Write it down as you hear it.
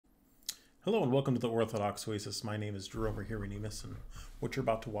Hello and welcome to the Orthodox Oasis. My name is Drew over here in Emus, and what you're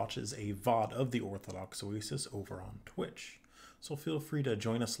about to watch is a VOD of the Orthodox Oasis over on Twitch. So feel free to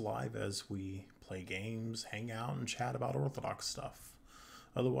join us live as we play games, hang out, and chat about Orthodox stuff.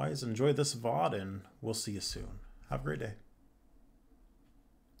 Otherwise, enjoy this VOD and we'll see you soon. Have a great day.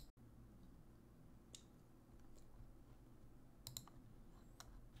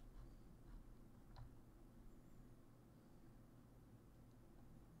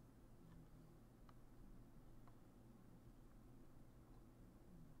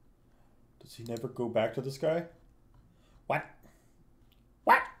 Does he never go back to this guy? What?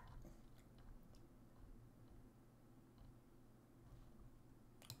 What?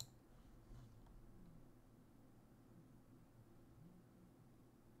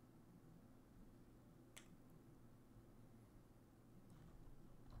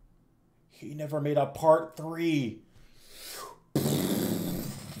 He never made a part 3.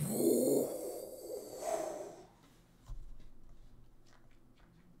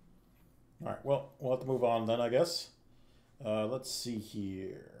 Alright, well, we'll have to move on then, I guess. Let's see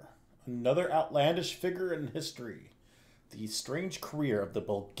here. Another outlandish figure in history. The strange career of the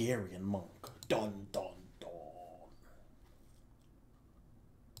Bulgarian monk. Dun, dun, dun.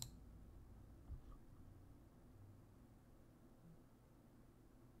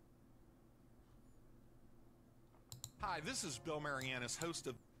 Hi, this is Bill Marianis, host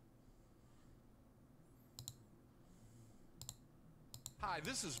of... Hi,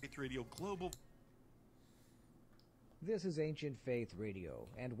 this is Faith Radio Global. This is Ancient Faith Radio,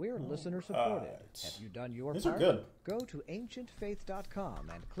 and we're listener supported. Have you done your These part? are good. Go to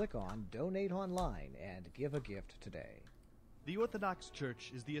ancientfaith.com and click on Donate Online and give a gift today. The Orthodox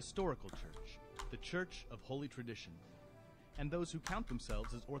Church is the historical church, the church of holy tradition. And those who count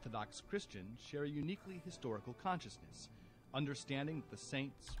themselves as Orthodox Christians share a uniquely historical consciousness, understanding that the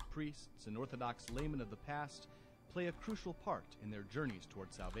saints, priests, and Orthodox laymen of the past play a crucial part in their journeys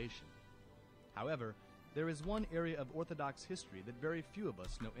toward salvation. However, there is one area of Orthodox history that very few of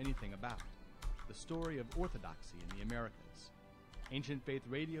us know anything about: the story of Orthodoxy in the Americas. Ancient Faith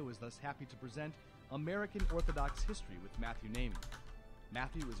Radio is thus happy to present American Orthodox History with Matthew Namey.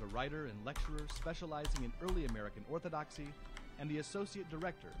 Matthew is a writer and lecturer specializing in early American Orthodoxy and the Associate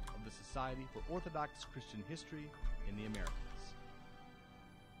Director of the Society for Orthodox Christian History in the Americas.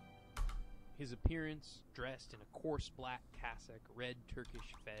 His appearance, dressed in a coarse black cassock, red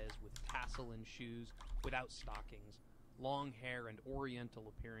Turkish fez with tassel and shoes, without stockings, long hair and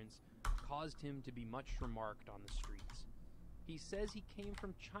oriental appearance, caused him to be much remarked on the streets. He says he came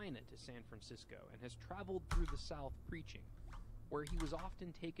from China to San Francisco and has traveled through the South preaching, where he was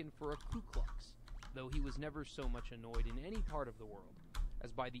often taken for a Ku Klux, though he was never so much annoyed in any part of the world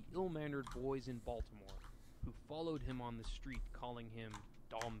as by the ill-mannered boys in Baltimore, who followed him on the street calling him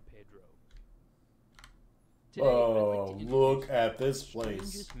Dom Pedro. Today, I'd like to Look introduce at this the place.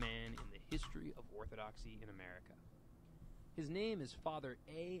 strangest man in the history of Orthodoxy in America. His name is Father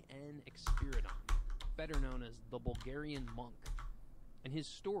A.N. Expiridon, better known as the Bulgarian monk. And his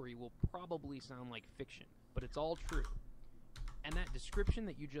story will probably sound like fiction, but it's all true. And that description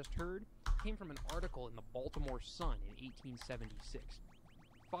that you just heard came from an article in the Baltimore Sun in 1876.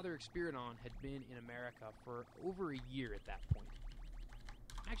 Father Expiridon had been in America for over a year at that point.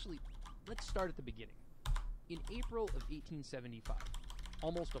 Actually, let's start at the beginning. In April of 1875,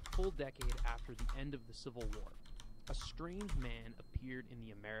 almost a full decade after the end of the Civil War, a strange man appeared in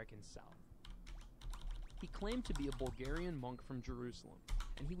the American South. He claimed to be a Bulgarian monk from Jerusalem,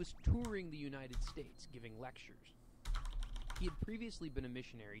 and he was touring the United States giving lectures. He had previously been a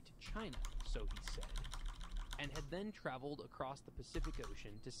missionary to China, so he said, and had then traveled across the Pacific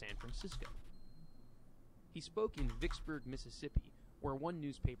Ocean to San Francisco. He spoke in Vicksburg, Mississippi, where one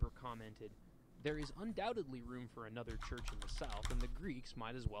newspaper commented, "There is undoubtedly room for another church in the South, and the Greeks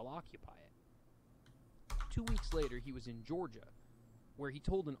might as well occupy it." 2 weeks later, he was in Georgia, where he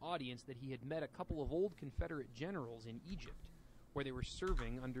told an audience that he had met a couple of old Confederate generals in Egypt, where they were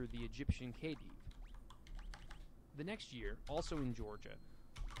serving under the Egyptian Khedive. The next year, also in Georgia,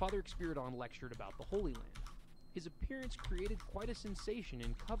 Father Expiridon lectured about the Holy Land. His appearance created quite a sensation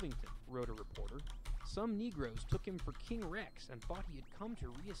in Covington, wrote a reporter. Some Negroes took him for King Rex and thought he had come to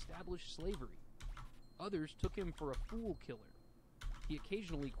reestablish slavery. Others took him for a fool killer. He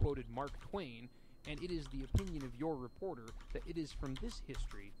occasionally quoted Mark Twain, and it is the opinion of your reporter that it is from this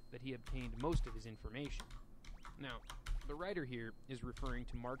history that he obtained most of his information. Now, the writer here is referring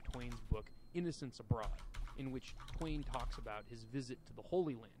to Mark Twain's book Innocents Abroad, in which Twain talks about his visit to the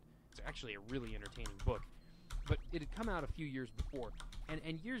Holy Land. It's actually a really entertaining book, but it had come out a few years before,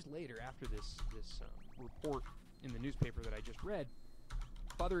 and years later after this report in the newspaper that I just read,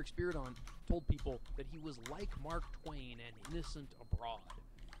 Father Expiridon told people that he was like Mark Twain and innocent abroad.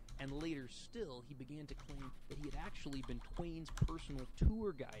 And later still, he began to claim that he had actually been Twain's personal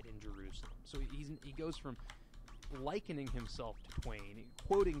tour guide in Jerusalem. So he goes from likening himself to Twain,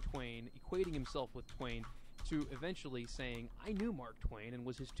 quoting Twain, equating himself with Twain, to eventually saying, I knew Mark Twain and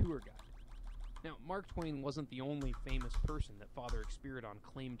was his tour guide. Now, Mark Twain wasn't the only famous person that Father Expiridon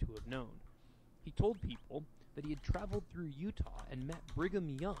claimed to have known. He told people that he had traveled through Utah and met Brigham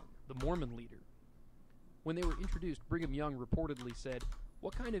Young, the Mormon leader. When they were introduced, Brigham Young reportedly said,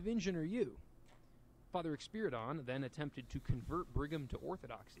 "What kind of Injun are you?" Father Expiridon then attempted to convert Brigham to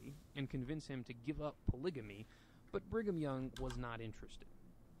Orthodoxy and convince him to give up polygamy, but Brigham Young was not interested.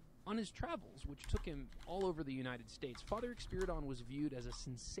 On his travels, which took him all over the United States, Father Expiridon was viewed as a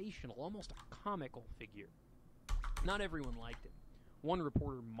sensational, almost a comical figure. Not everyone liked him. One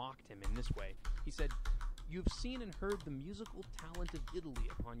reporter mocked him in this way. He said, "You have seen and heard the musical talent of Italy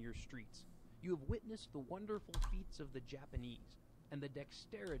upon your streets. You have witnessed the wonderful feats of the Japanese and the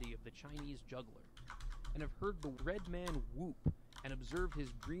dexterity of the Chinese juggler, and have heard the red man whoop and observed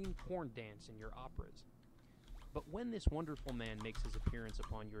his green corn dance in your operas. But when this wonderful man makes his appearance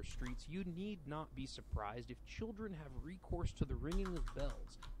upon your streets, you need not be surprised if children have recourse to the ringing of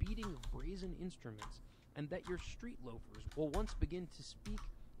bells, beating of brazen instruments, and that your street loafers will once begin to speak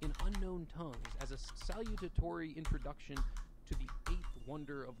in unknown tongues as a salutatory introduction to the eighth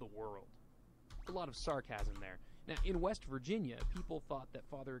wonder of the world." A lot of sarcasm there. Now, in West Virginia, people thought that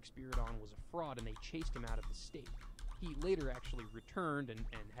Father Expiridon was a fraud and they chased him out of the state. He later actually returned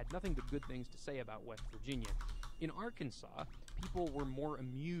and had nothing but good things to say about West Virginia. In Arkansas, people were more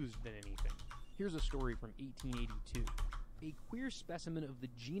amused than anything. Here's a story from 1882. "A queer specimen of the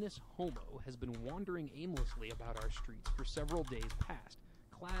genus Homo has been wandering aimlessly about our streets for several days past,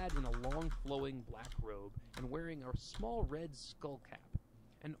 clad in a long flowing black robe and wearing a small red skull cap,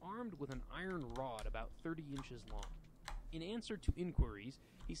 and armed with an iron rod about 30 inches long. In answer to inquiries,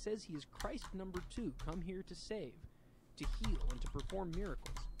 he says he is Christ number 2 come here to save, to heal, and to perform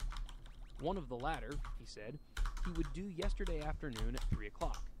miracles. One of the latter, he said, he would do yesterday afternoon at 3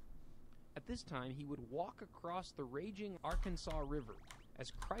 o'clock. At this time he would walk across the raging Arkansas River,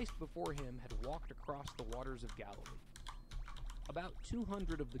 as Christ before him had walked across the waters of Galilee." About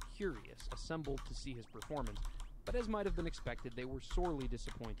 200 of the curious assembled to see his performance, but as might have been expected, they were sorely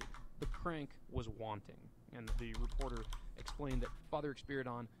disappointed. The crank was wanting, and the reporter explained that Father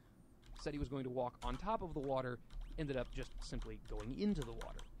Expiridon said he was going to walk on top of the water, ended up just simply going into the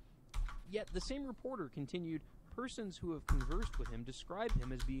water. Yet the same reporter continued, "Persons who have conversed with him describe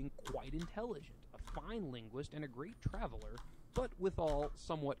him as being quite intelligent, a fine linguist, and a great traveler, but withal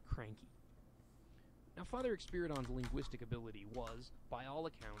somewhat cranky." Now, Father Expiridon's linguistic ability was, by all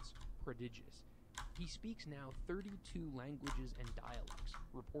accounts, prodigious. He speaks now 32 languages and dialects,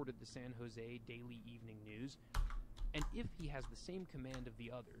 reported the San Jose Daily Evening News, and if he has the same command of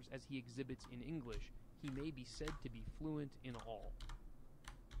the others as he exhibits in English, he may be said to be fluent in all.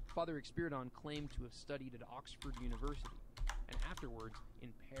 Father Expiridon claimed to have studied at Oxford University, and afterwards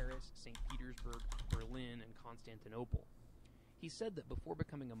in Paris, St. Petersburg, Berlin, and Constantinople. He said that before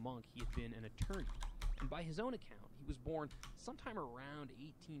becoming a monk he had been an attorney, and by his own account he was born sometime around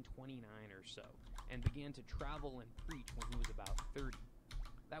 1829 or so, and began to travel and preach when he was about 30.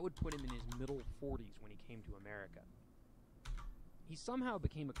 That would put him in his middle 40s when he came to America. He somehow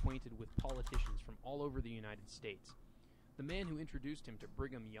became acquainted with politicians from all over the United States. The man who introduced him to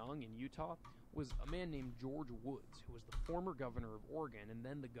Brigham Young in Utah was a man named George Woods, who was the former governor of Oregon and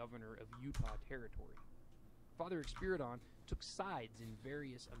then the governor of Utah Territory. Father Expiridon took sides in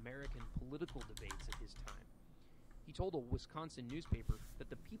various American political debates at his time. He told a Wisconsin newspaper that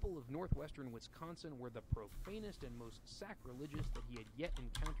the people of northwestern Wisconsin were the profanest and most sacrilegious that he had yet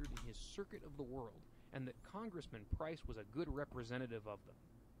encountered in his circuit of the world, and that Congressman Price was a good representative of them.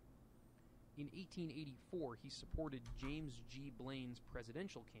 In 1884, he supported James G. Blaine's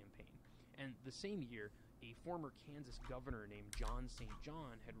presidential campaign, and the same year, a former Kansas governor named John St.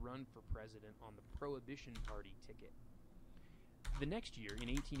 John had run for president on the Prohibition Party ticket. The next year, in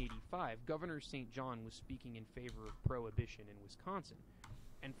 1885, Governor St. John was speaking in favor of prohibition in Wisconsin,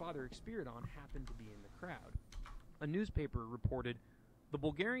 and Father Expiridon happened to be in the crowd. A newspaper reported, "The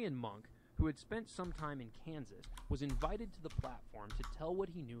Bulgarian monk, who had spent some time in Kansas, was invited to the platform to tell what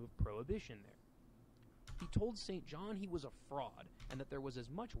he knew of prohibition there. He told St. John he was a fraud, and that there was as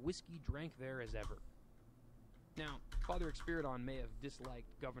much whiskey drank there as ever." Now, Father Expiridon may have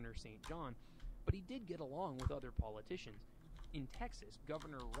disliked Governor St. John, but he did get along with other politicians. In Texas,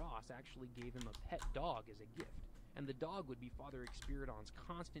 Governor Ross actually gave him a pet dog as a gift, and the dog would be Father Expiridon's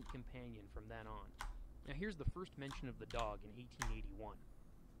constant companion from then on. Now here's the first mention of the dog in 1881.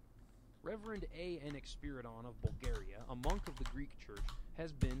 Reverend A.N. Expiridon of Bulgaria, a monk of the Greek Church,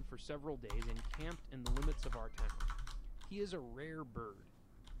 has been for several days encamped in the limits of our town. He is a rare bird.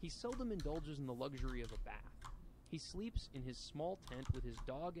 He seldom indulges in the luxury of a bath. He sleeps in his small tent with his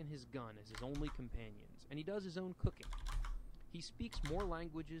dog and his gun as his only companions, and he does his own cooking. He speaks more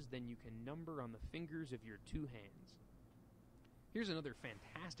languages than you can number on the fingers of your two hands. Here's another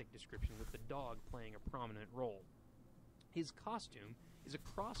fantastic description with the dog playing a prominent role. His costume is a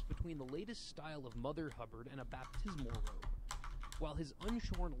cross between the latest style of Mother Hubbard and a baptismal robe, while his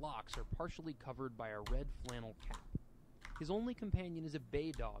unshorn locks are partially covered by a red flannel cap. His only companion is a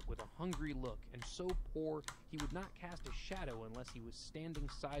bay dog with a hungry look, and so poor he would not cast a shadow unless he was standing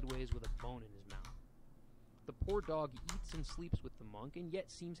sideways with a bone in his mouth. The poor dog eats and sleeps with the monk, and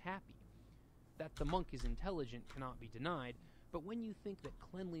yet seems happy. That the monk is intelligent cannot be denied, but when you think that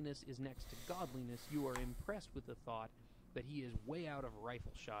cleanliness is next to godliness, you are impressed with the thought that he is way out of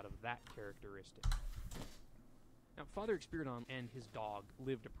rifle shot of that characteristic. Now, Father Expiridon and his dog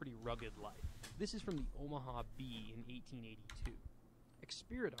lived a pretty rugged life. This is from the Omaha Bee in 1882.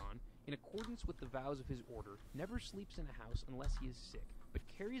 Expiridon, in accordance with the vows of his order, never sleeps in a house unless he is sick, but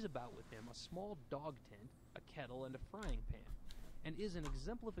carries about with him a small dog tent, a kettle, and a frying pan, and is an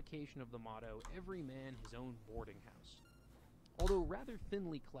exemplification of the motto, "Every man his own boarding house." Although rather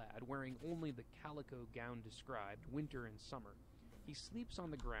thinly clad, wearing only the calico gown described, winter and summer, he sleeps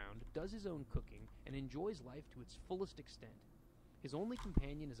on the ground, does his own cooking, and enjoys life to its fullest extent. His only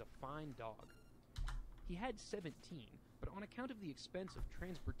companion is a fine dog. He had 17, but on account of the expense of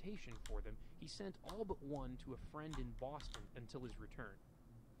transportation for them, he sent all but one to a friend in Boston until his return.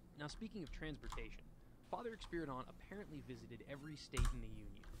 Now, speaking of transportation, Father Expiridon apparently visited every state in the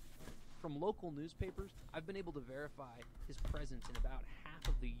Union. From local newspapers, I've been able to verify his presence in about half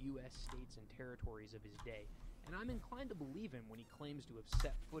of the U.S. states and territories of his day, and I'm inclined to believe him when he claims to have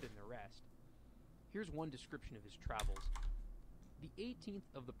set foot in the rest. Here's one description of his travels. The 18th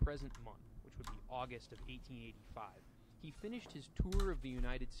of the present month, which would be August of 1885, he finished his tour of the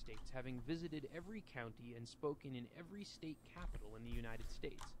United States, having visited every county and spoken in every state capital in the United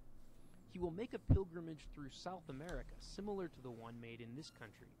States. He will make a pilgrimage through South America similar to the one made in this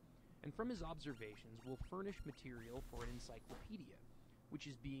country, and from his observations will furnish material for an encyclopedia, which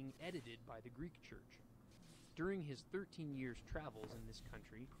is being edited by the Greek Church. During his 13 years' travels in this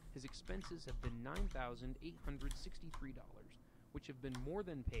country, his expenses have been $9,863, which have been more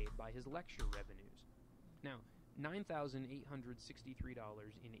than paid by his lecture revenues. Now,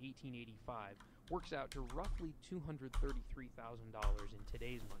 $9,863 in 1885 works out to roughly $233,000 in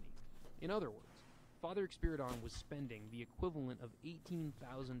today's money. In other words, Father Expiridon was spending the equivalent of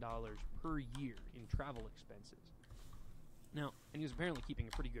 $18,000 per year in travel expenses. Now, and he was apparently keeping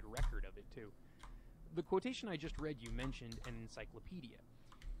a pretty good record of it, too. The quotation I just read you mentioned an encyclopedia.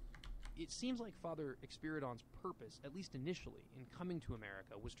 It seems like Father Expiridon's purpose, at least initially, in coming to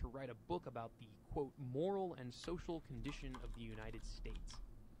America, was to write a book about the, quote, moral and social condition of the United States.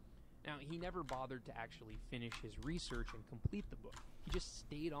 Now, he never bothered to actually finish his research and complete the book. He just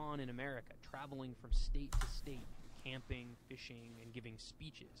stayed on in America, traveling from state to state, camping, fishing, and giving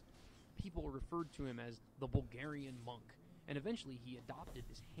speeches. People referred to him as the Bulgarian monk, and eventually he adopted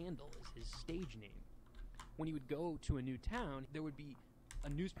this handle as his stage name. When he would go to a new town, there would be a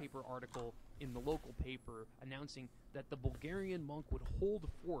newspaper article in the local paper announcing that the Bulgarian monk would hold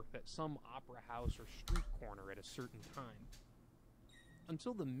forth at some opera house or street corner at a certain time.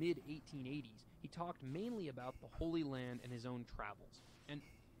 Until the mid-1880s, he talked mainly about the Holy Land and his own travels. And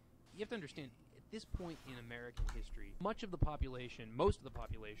you have to understand, at this point in American history, most of the population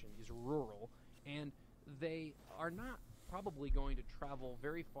is rural, and they are not probably going to travel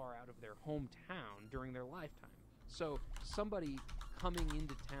very far out of their hometown during their lifetime. So somebody coming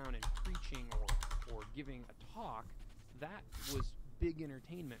into town and preaching or giving a talk, that was big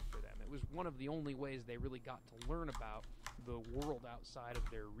entertainment for them. It was one of the only ways they really got to learn about the world outside of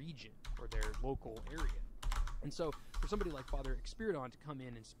their region or their local area. And so for somebody like Father Expiridon to come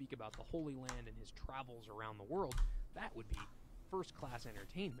in and speak about the Holy Land and his travels around the world, that would be first-class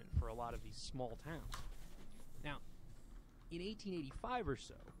entertainment for a lot of these small towns. Now, in 1885 or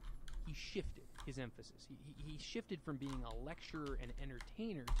so, he shifted his emphasis. He shifted from being a lecturer and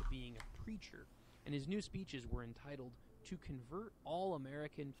entertainer to being a preacher, and his new speeches were entitled "To Convert All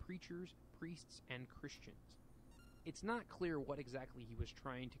American Preachers, Priests, and Christians." It's not clear what exactly he was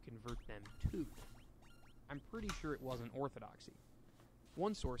trying to convert them to. I'm pretty sure it wasn't orthodoxy.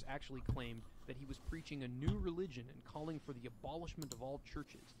 One source actually claimed that he was preaching a new religion and calling for the abolishment of all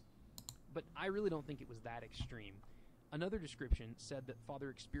churches. But I really don't think it was that extreme. Another description said that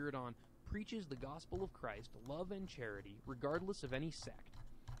Father Expiridon preaches the gospel of Christ, love and charity, regardless of any sect,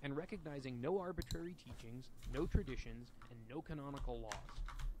 and recognizing no arbitrary teachings, no traditions, and no canonical laws.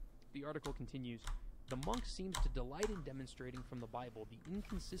 The article continues, "The monk seems to delight in demonstrating from the Bible the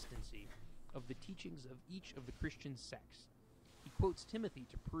inconsistency of the teachings of each of the Christian sects. He quotes Timothy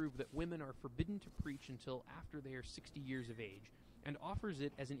to prove that women are forbidden to preach until after they are 60 years of age, and offers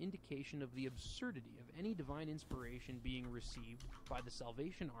it as an indication of the absurdity of any divine inspiration being received by the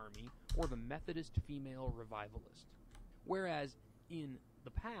Salvation Army or the Methodist female revivalist." Whereas in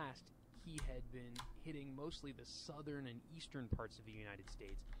the past, he had been hitting mostly the southern and eastern parts of the United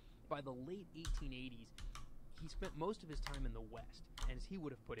States. By the late 1880s, he spent most of his time in the West, and as he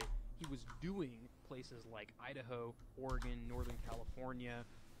would have put it, he was doing places like Idaho, Oregon, Northern California,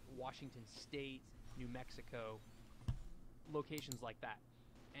 Washington State, New Mexico, locations like that.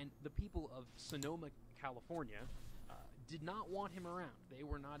 And the people of Sonoma, California, did not want him around. They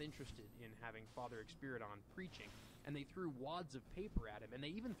were not interested in having Father Expiridon preaching, and they threw wads of paper at him, and they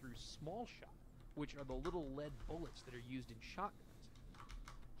even threw small shot, which are the little lead bullets that are used in shotguns.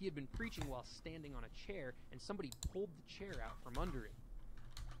 He had been preaching while standing on a chair, and somebody pulled the chair out from under him.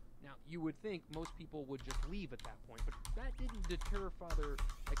 Now, you would think most people would just leave at that point, but that didn't deter Father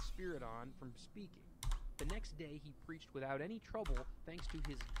Expiridon from speaking. The next day, he preached without any trouble thanks to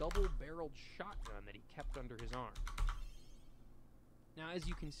his double-barreled shotgun that he kept under his arm. Now, as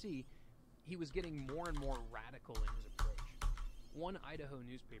you can see, he was getting more and more radical in his approach. One Idaho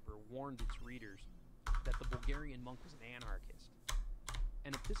newspaper warned its readers that the Bulgarian monk was an anarchist.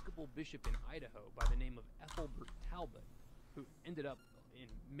 An Episcopal bishop in Idaho by the name of Ethelbert Talbot, who ended up in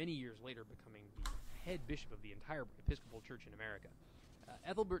many years later becoming the head bishop of the entire Episcopal Church in America.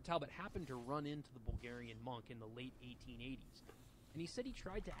 Ethelbert Talbot happened to run into the Bulgarian monk in the late 1880s, and he said he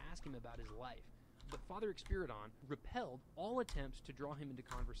tried to ask him about his life, but Father Expiridon repelled all attempts to draw him into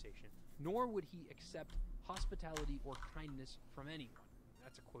conversation, nor would he accept hospitality or kindness from anyone.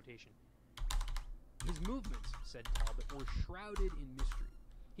 That's a quotation. His movements, said Talbot, were shrouded in mystery.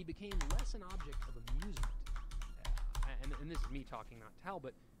 He became less an object of amusement, and this is me talking, not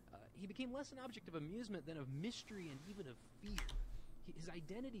Talbot. He became less an object of amusement than of mystery and even of fear. His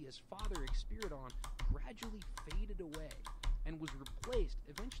identity as Father Expiridon gradually faded away and was replaced,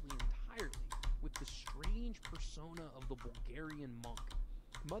 eventually entirely, with the strange persona of the Bulgarian monk.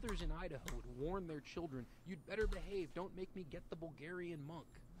 Mothers in Idaho would warn their children, "You'd better behave, don't make me get the Bulgarian monk."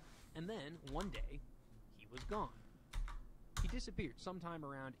 And then, one day, he was gone. He disappeared sometime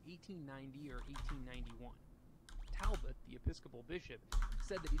around 1890 or 1891. Talbot, the Episcopal bishop,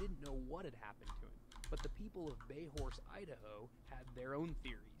 said that he didn't know what had happened to him, but the people of Bayhorse, Idaho, had their own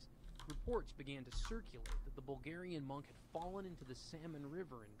theories. Reports began to circulate that the Bulgarian monk had fallen into the Salmon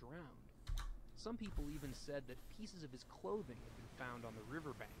River and drowned. Some people even said that pieces of his clothing had been found on the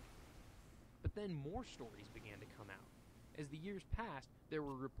riverbank. But then more stories began to come out. As the years passed, there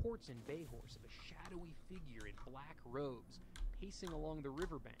were reports in Bayhorse of a shadowy figure in black robes pacing along the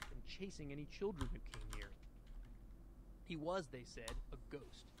riverbank and chasing any children who came near him. He was, they said, a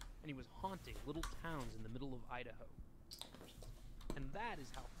ghost, and he was haunting little towns in the middle of Idaho. And that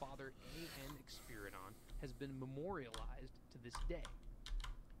is how Father A.N. Expiridon has been memorialized to this day.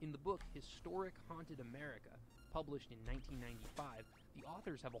 In the book Historic Haunted America, published in 1995, the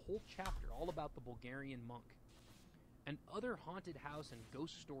authors have a whole chapter all about the Bulgarian monk. And other haunted house and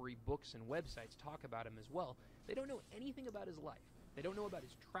ghost story books and websites talk about him as well. They don't know anything about his life. They don't know about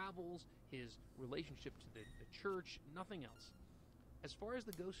his travels, his relationship to the church, nothing else. As far as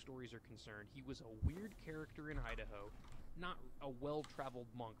the ghost stories are concerned, he was a weird character in Idaho, not a well-traveled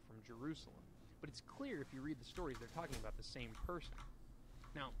monk from Jerusalem. But it's clear if you read the stories, they're talking about the same person.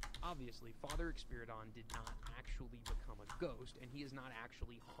 Now, obviously, Father Expiridon did not actually become a ghost, and he is not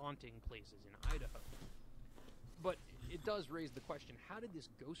actually haunting places in Idaho. But it does raise the question, how did this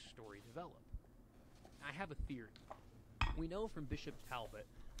ghost story develop? I have a theory. We know from Bishop Talbot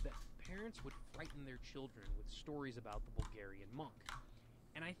that parents would frighten their children with stories about the Bulgarian monk.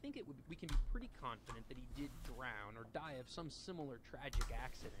 And I think we can be pretty confident that he did drown or die of some similar tragic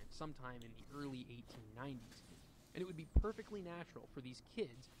accident sometime in the early 1890s. And it would be perfectly natural for these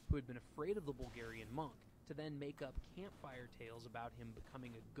kids who had been afraid of the Bulgarian monk to then make up campfire tales about him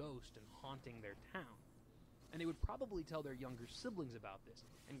becoming a ghost and haunting their town. And they would probably tell their younger siblings about this,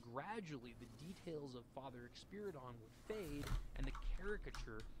 and gradually the details of Father Expiridon would fade, and the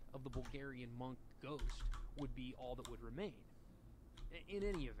caricature of the Bulgarian monk ghost would be all that would remain. In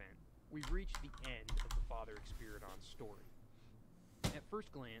any event, we've reached the end of the Father Expiridon story. At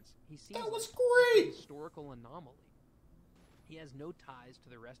first glance, he seems like a historical anomaly. He has no ties to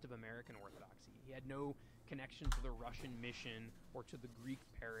the rest of American Orthodoxy. He had no connection to the Russian mission or to the Greek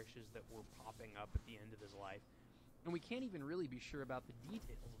parishes that were popping up at the end of his life. And we can't even really be sure about the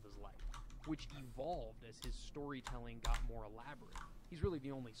details of his life, which evolved as his storytelling got more elaborate. He's really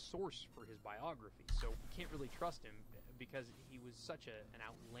the only source for his biography, so we can't really trust him because he was such an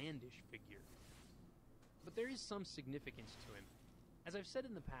outlandish figure. But there is some significance to him. As I've said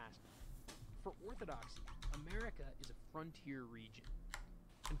in the past, for Orthodoxy, America is a frontier region.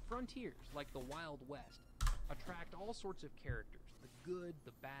 And frontiers, like the Wild West, attract all sorts of characters, the good,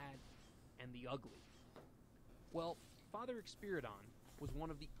 the bad, and the ugly. Well, Father Expiridon was one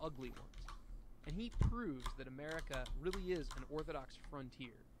of the ugly ones, and he proves that America really is an Orthodox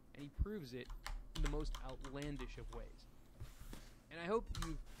frontier, and he proves it in the most outlandish of ways. And I hope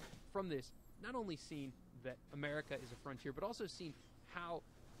you've, from this, not only seen that America is a frontier, but also seen how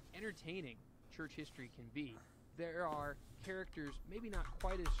entertaining church history can be. There are characters, maybe not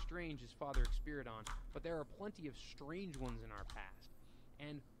quite as strange as Father Expiridon, but there are plenty of strange ones in our past.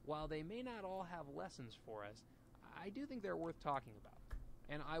 And while they may not all have lessons for us, I do think they're worth talking about.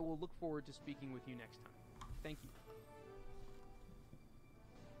 And I will look forward to speaking with you next time. Thank you.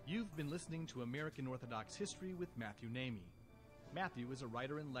 You've been listening to American Orthodox History with Matthew Namey. Matthew is a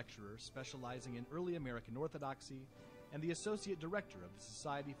writer and lecturer specializing in early American Orthodoxy and the Associate Director of the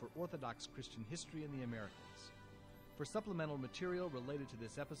Society for Orthodox Christian History in the Americas. For supplemental material related to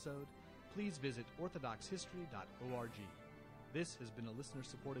this episode, please visit orthodoxhistory.org. This has been a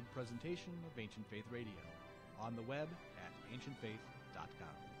listener-supported presentation of Ancient Faith Radio, on the web at ancientfaith.com.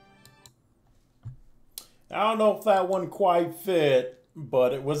 I don't know if that one quite fit,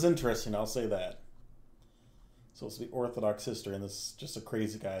 but it was interesting, I'll say that. So it's the Orthodox history, and this is just a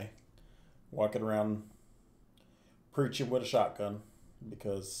crazy guy walking around preaching with a shotgun,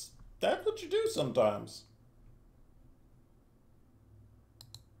 because that's what you do sometimes.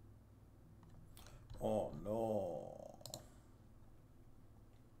 Oh no.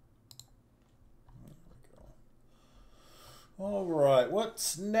 All right,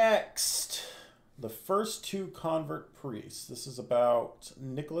 what's next? The first two convert priests. This is about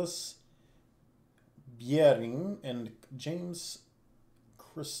Nicholas Biering and James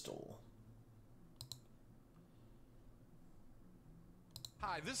Crystal.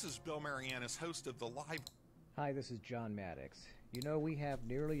 Hi, this is Bill Marianis, host of the live. Hi, this is John Maddox. You know, we have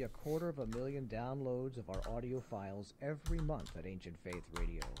nearly 250,000 downloads of our audio files every month at Ancient Faith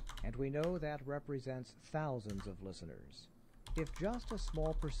Radio, and we know that represents thousands of listeners. If just a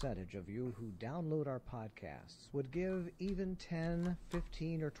small percentage of you who download our podcasts would give even $10,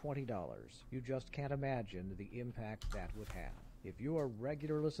 $15, or $20, you just can't imagine the impact that would have. If you are a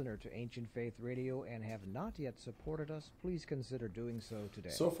regular listener to Ancient Faith Radio and have not yet supported us, please consider doing so today.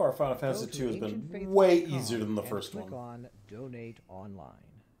 So far, Final Fantasy Go to II has been ancientfaith.com way easier than the and first click one. on Donate Online.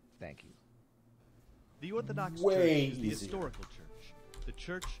 Thank you. The Orthodox Way Church is the easier. historical church, the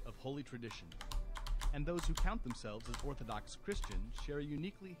church of holy tradition. And those who count themselves as Orthodox Christians share a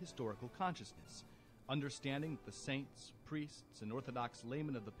uniquely historical consciousness, understanding that the saints, priests, and Orthodox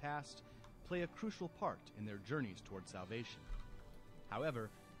laymen of the past play a crucial part in their journeys toward salvation. However,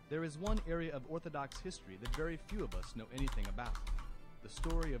 there is one area of Orthodox history that very few of us know anything about: the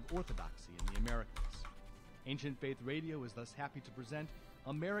story of Orthodoxy in the Americas. Ancient Faith Radio is thus happy to present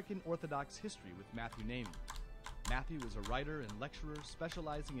American Orthodox History with Matthew Namey. Matthew is a writer and lecturer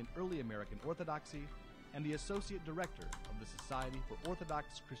specializing in early American Orthodoxy and the Associate Director of the Society for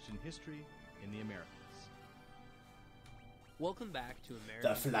Orthodox Christian History in the Americas. Welcome back to American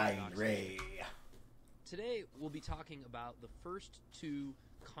The Flying Orthodox Ray. Today, we'll be talking about the first two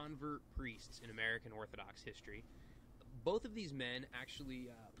convert priests in American Orthodox history. Both of these men actually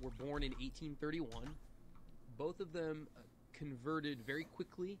were born in 1831. Both of them converted very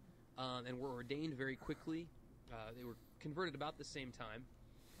quickly and were ordained very quickly. They were converted about the same time.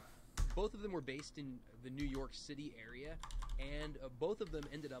 Both of them were based in the New York City area, and both of them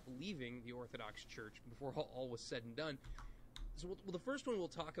ended up leaving the Orthodox Church before all was said and done. So the first one we'll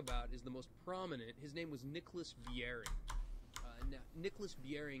talk about is the most prominent. His name was Nicholas Biering. Now, Nicholas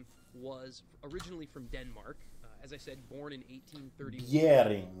Biering was originally from Denmark. As I said, born in 1831.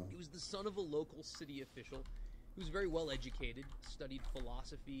 Biering. He was the son of a local city official. He was very well educated, studied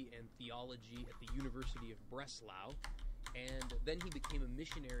philosophy and theology at the University of Breslau, and then he became a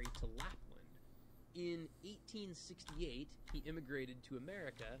missionary to Lapland. In 1868, he immigrated to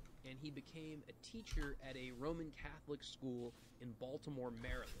America, and he became a teacher at a Roman Catholic school in Baltimore,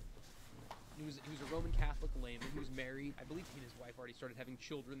 Maryland. He was a Roman Catholic layman. He was married. I believe he and his wife already started having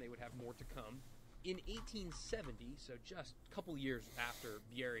children. They would have more to come. In 1870, so just a couple years after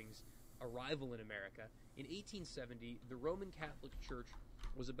Biering's arrival in America, in 1870, the Roman Catholic Church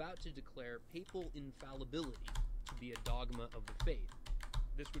was about to declare papal infallibility to be a dogma of the faith.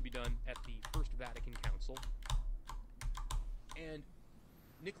 This would be done at the First Vatican Council. And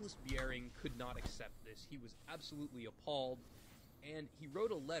Nicholas Bjerring could not accept this. He was absolutely appalled, and he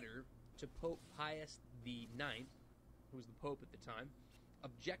wrote a letter to Pope Pius IX, who was the Pope at the time,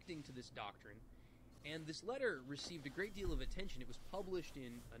 objecting to this doctrine. And this letter received a great deal of attention. It was published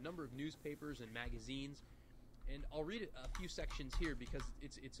in a number of newspapers and magazines, and I'll read a few sections here because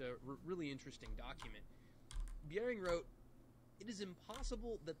it's a really interesting document. Bjerring wrote, "It is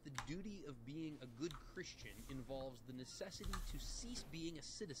impossible that the duty of being a good Christian involves the necessity to cease being a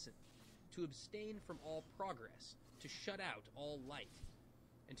citizen, to abstain from all progress, to shut out all light,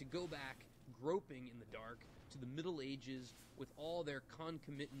 and to go back, groping in the dark, to the Middle Ages with all their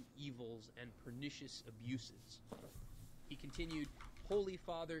concomitant evils and pernicious abuses." He continued, "Holy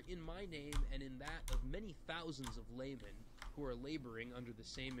Father, in my name and in that of many thousands of laymen who are laboring under the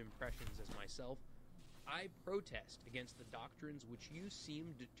same impressions as myself, I protest against the doctrines which you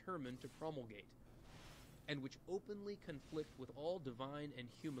seem determined to promulgate, and which openly conflict with all divine and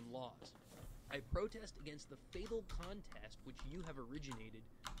human laws. I protest against the fatal contest which you have originated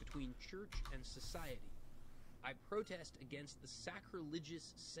between church and society. I protest against the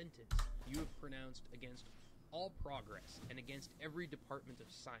sacrilegious sentence you have pronounced against all progress and against every department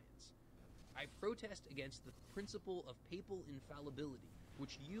of science. I protest against the principle of papal infallibility,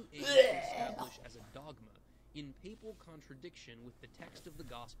 which you aim to establish as a dogma, in papal contradiction with the text of the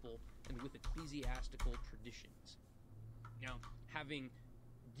gospel and with ecclesiastical traditions." Now, having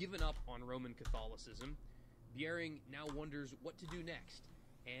given up on Roman Catholicism, Bjerring now wonders what to do next,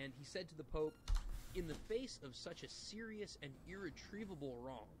 and he said to the Pope, "In the face of such a serious and irretrievable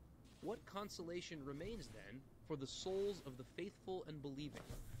wrong, what consolation remains then for the souls of the faithful and believing?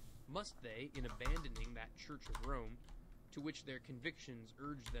 Must they, in abandoning that Church of Rome, to which their convictions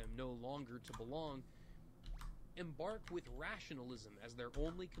urge them no longer to belong, embark with rationalism as their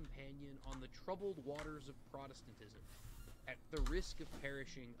only companion on the troubled waters of Protestantism, at the risk of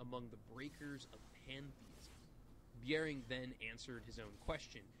perishing among the breakers of pantheism?" Bjerring then answered his own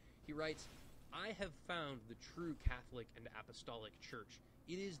question. He writes, "I have found the true Catholic and Apostolic Church.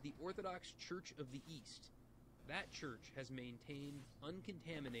 It is the Orthodox Church of the East. That church has maintained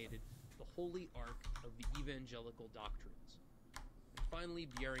uncontaminated the holy ark of the evangelical doctrines." And finally,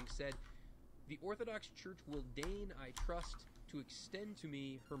 Bjerring said, "The Orthodox Church will deign, I trust, to extend to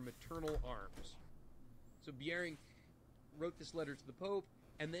me her maternal arms." So Bjerring wrote this letter to the Pope,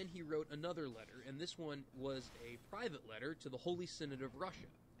 and then he wrote another letter, and this one was a private letter to the Holy Synod of Russia,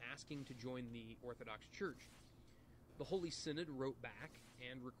 asking to join the Orthodox Church. The Holy Synod wrote back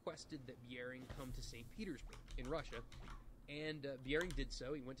and requested that Bjerring come to St. Petersburg in Russia, and Bjerring did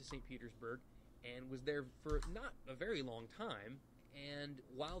so. He went to St. Petersburg and was there for not a very long time, and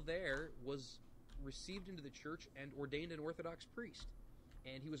while there was received into the church and ordained an Orthodox priest.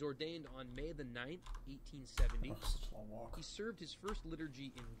 And he was ordained on May the 9th, 1870. Such a long walk. He served his first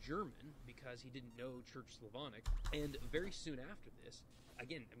liturgy in German because he didn't know Church Slavonic, and very soon after this,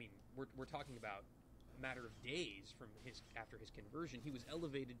 again, I mean, we're talking about a matter of days after his conversion, he was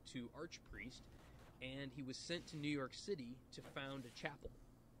elevated to archpriest, and he was sent to New York City to found a chapel.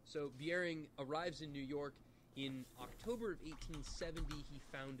 So Bjerring arrives in New York. In October of 1870, he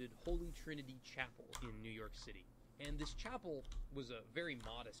founded Holy Trinity Chapel in New York City. And this chapel was a very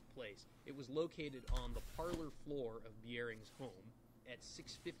modest place. It was located on the parlor floor of Bjerring's home at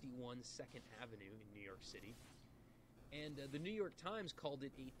 651 2nd Avenue in New York City. And the New York Times called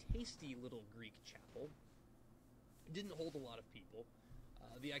it a tasty little Greek chapel. It didn't hold a lot of people.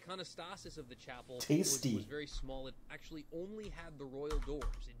 The iconostasis of the chapel was very small. It actually only had the royal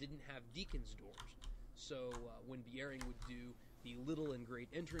doors. It didn't have deacon's doors. So when Bjerring would do the little and great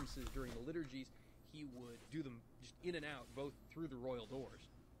entrances during the liturgies, he would do them just in and out, both through the royal doors.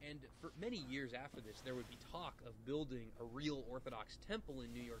 And for many years after this, there would be talk of building a real Orthodox temple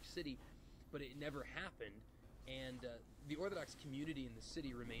in New York City, but it never happened. And the Orthodox community in the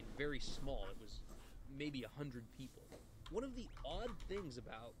city remained very small. It was maybe 100 people. One of the odd things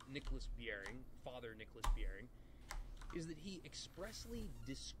about Nicholas Bjerring, Father Nicholas Bjerring, is that he expressly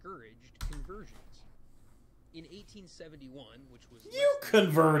discouraged conversions. In 1871, which was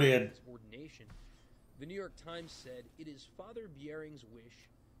converted his ordination, the New York Times said, "It is Father Bjerring's wish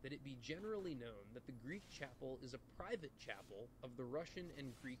that it be generally known that the Greek chapel is a private chapel of the Russian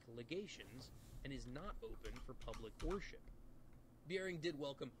and Greek legations and is not open for public worship." Bjerring did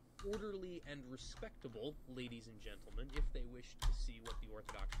welcome orderly and respectable ladies and gentlemen if they wished to see what the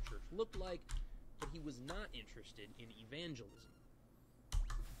Orthodox Church looked like, but he was not interested in evangelism.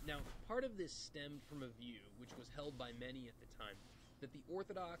 Now, part of this stemmed from a view, which was held by many at the time, that the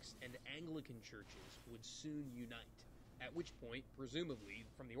Orthodox and Anglican churches would soon unite, at which point, presumably,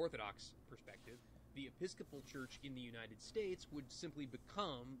 from the Orthodox perspective, The Episcopal Church in the United States would simply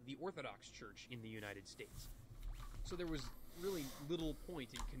become the Orthodox Church in the United States. So there was really little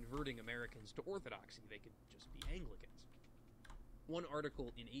point in converting Americans to Orthodoxy. They could just be Anglicans. One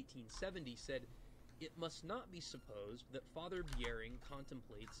article in 1870 said, "It must not be supposed that Father Bjering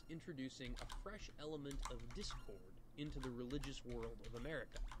contemplates introducing a fresh element of discord into the religious world of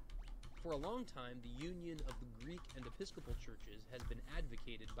America. For a long time, the union of the Greek and Episcopal churches has been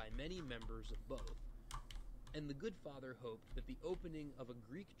advocated by many members of both, and the good father hoped that the opening of a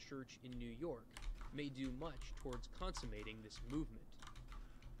Greek church in New York may do much towards consummating this movement."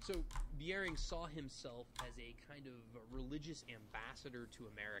 So Bjering saw himself as a kind of religious ambassador to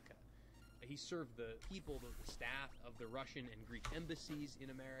America. He served the people, the staff of the Russian and Greek embassies in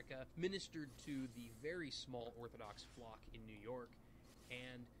America, ministered to the very small Orthodox flock in New York,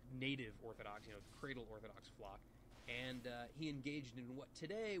 and native Orthodox, cradle Orthodox flock, and he engaged in what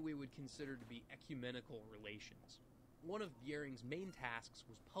today we would consider to be ecumenical relations. One of Bjering's main tasks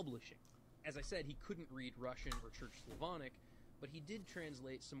was publishing. As I said, he couldn't read Russian or Church Slavonic, but he did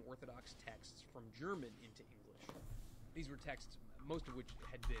translate some Orthodox texts from German into English. These were texts, most of which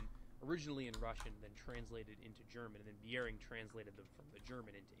had been originally in Russian, then translated into German, and then Bjering translated them from the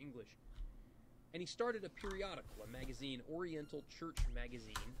German into English. And he started a periodical, a magazine, Oriental Church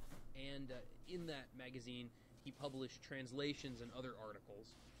Magazine, and in that magazine he published translations and other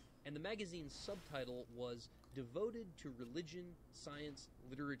articles, and the magazine's subtitle was "Devoted to Religion, Science,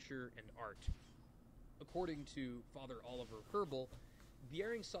 Literature, and Art." According to Father Oliver Herbel,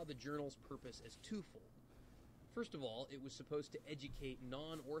 Bjering saw the journal's purpose as twofold. First of all, it was supposed to educate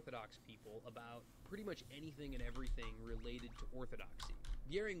non-Orthodox people about pretty much anything and everything related to Orthodoxy.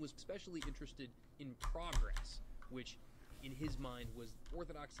 Bjering was especially interested in progress, which in his mind was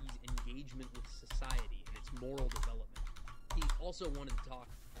Orthodoxy's engagement with society and its moral development. He also wanted to talk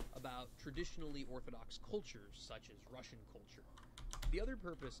about traditionally Orthodox cultures, such as Russian culture. The other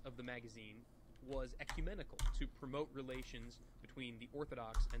purpose of the magazine was ecumenical, to promote relations between the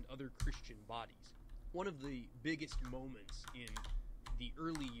Orthodox and other Christian bodies. One of the biggest moments in the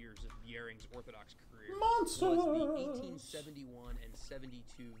early years of Bjering's Orthodox career was the 1871 and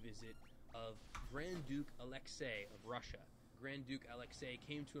 72 visit of Grand Duke Alexei of Russia. Grand Duke Alexei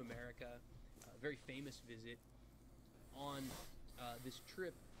came to America, a very famous visit. On this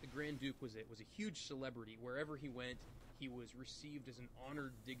trip, the Grand Duke was a huge celebrity. Wherever he went, he was received as an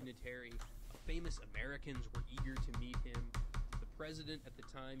honored dignitary. Famous Americans were eager to meet him. The president at the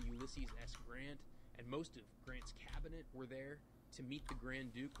time, Ulysses S. Grant, and most of Grant's cabinet were there to meet the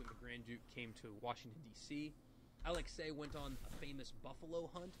Grand Duke when the Grand Duke came to Washington, D.C. Alexei went on a famous buffalo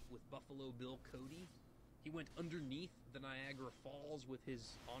hunt with Buffalo Bill Cody. He went underneath the Niagara Falls with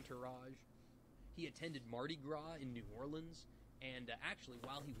his entourage. He attended Mardi Gras in New Orleans, and actually,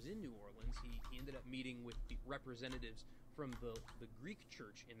 while he was in New Orleans, he ended up meeting with the representatives from the Greek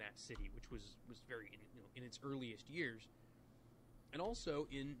church in that city, which was very in its earliest years. And also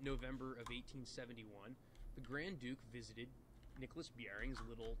in November of 1871, the Grand Duke visited Nicholas Bjering's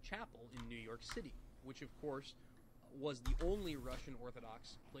little chapel in New York City, which of course was the only Russian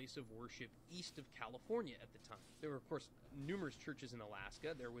Orthodox place of worship east of California at the time. There were of course numerous churches in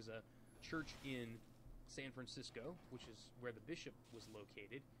Alaska. There was a church in San Francisco, which is where the bishop was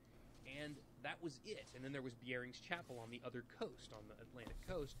located, and that was it. And then there was Bjering's chapel on the other coast, on the Atlantic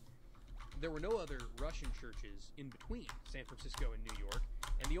coast. There were no other Russian churches in between San Francisco and New York,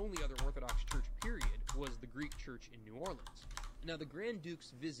 and the only other Orthodox church, period, was the Greek church in New Orleans. Now, the Grand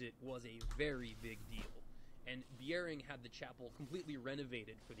Duke's visit was a very big deal, and Bjering had the chapel completely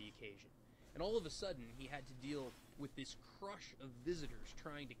renovated for the occasion. And all of a sudden, he had to deal with this crush of visitors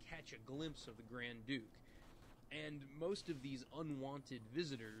trying to catch a glimpse of the Grand Duke. And most of these unwanted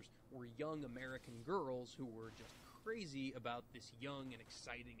visitors were young American girls who were just crazy about this young and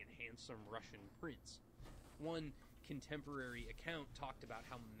exciting and handsome Russian prince. One contemporary account talked about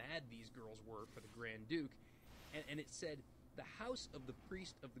how mad these girls were for the Grand Duke, and it said, "The house of the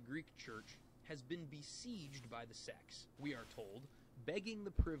priest of the Greek church has been besieged by the sex, we are told, begging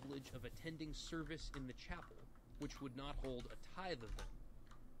the privilege of attending service in the chapel, which would not hold a tithe of them,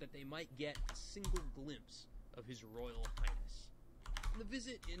 that they might get a single glimpse of His Royal Highness." And the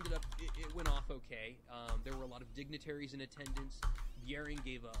visit ended up, it went off okay. There were a lot of dignitaries in attendance. Bjering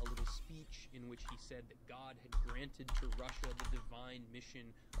gave a little speech in which he said that God had granted to Russia the divine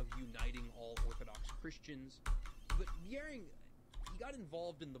mission of uniting all Orthodox Christians. But Bjering, he got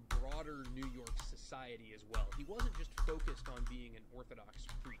involved in the broader New York society as well. He wasn't just focused on being an Orthodox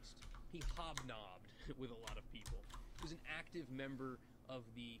priest. He hobnobbed with a lot of people. He was an active member of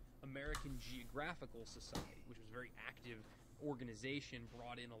the American Geographical Society, which was very active organization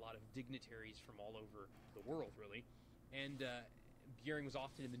brought in a lot of dignitaries from all over the world, really. And Bering was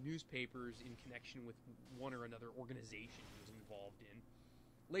often in the newspapers in connection with one or another organization he was involved in.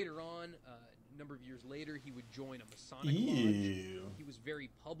 Later on, a number of years later, he would join a Masonic lodge. He was very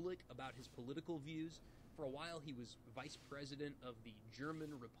public about his political views. For a while, he was vice president of the German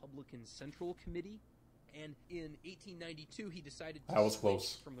Republican Central Committee. And in 1892, he decided to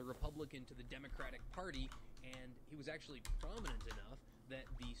switch from the Republican to the Democratic Party, and he was actually prominent enough that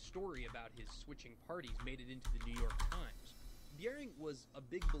the story about his switching parties made it into the New York Times. Bering was a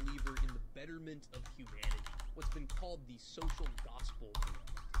big believer in the betterment of humanity, what's been called the social gospel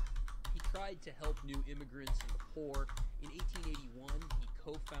movement. He tried to help new immigrants and the poor. In 1881, he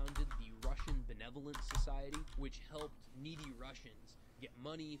co-founded the Russian Benevolent Society, which helped needy Russians get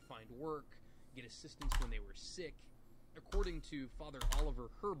money, find work, get assistance when they were sick. According to Father Oliver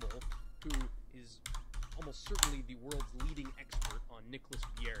Herbel, who is almost certainly the world's leading expert on Nicholas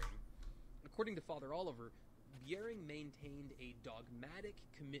Bering, according to Father Oliver, Bering maintained a dogmatic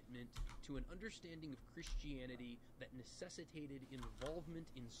commitment to an understanding of Christianity that necessitated involvement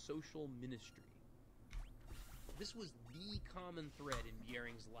in social ministry. This was the common thread in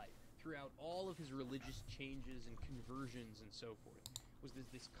Bering's life throughout all of his religious changes and conversions and so forth, was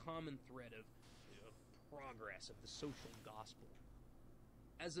this common thread of progress, of the social gospel.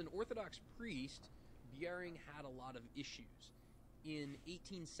 As an Orthodox priest, Bering had a lot of issues. In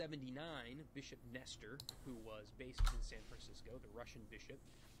 1879, Bishop Nestor, who was based in San Francisco, the Russian bishop,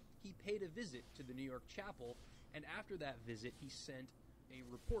 he paid a visit to the New York chapel, and after that visit, he sent a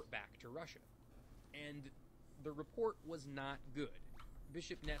report back to Russia. And the report was not good.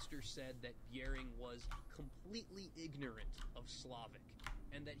 Bishop Nestor said that Bering was completely ignorant of Slavic,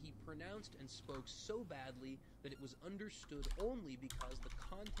 and that he pronounced and spoke so badly that it was understood only because the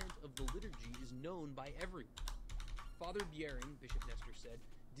content of the liturgy is known by everyone. Father Bering, Bishop Nestor said,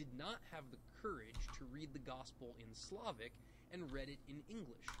 did not have the courage to read the gospel in Slavic and read it in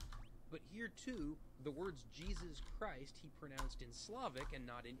English. But here too, the words Jesus Christ he pronounced in Slavic and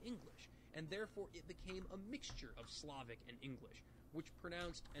not in English, and therefore it became a mixture of Slavic and English, which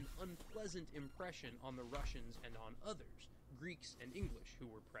pronounced an unpleasant impression on the Russians and on others, Greeks and English, who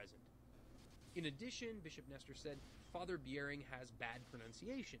were present. In addition, Bishop Nestor said, Father Bering has bad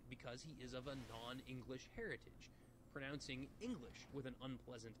pronunciation because he is of a non-English heritage, pronouncing English with an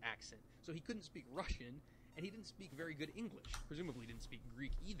unpleasant accent. So he couldn't speak Russian, and he didn't speak very good English. Presumably didn't speak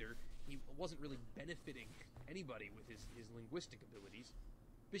Greek either. He wasn't really benefiting anybody with his linguistic abilities.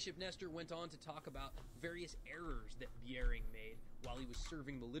 Bishop Nestor went on to talk about various errors that Bering made while he was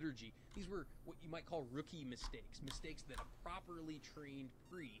serving the liturgy. These were what you might call rookie mistakes, mistakes that a properly trained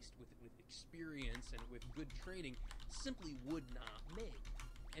priest with experience and with good training simply would not make.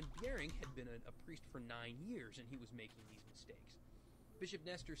 And Bering had been a priest for 9 years, and he was making these mistakes. Bishop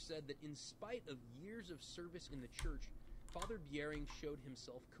Nestor said that in spite of years of service in the church, Father Bering showed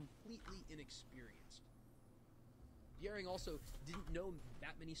himself completely inexperienced. Bering also didn't know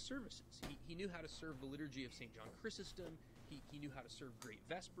that many services. He knew how to serve the liturgy of St. John Chrysostom. He knew how to serve Great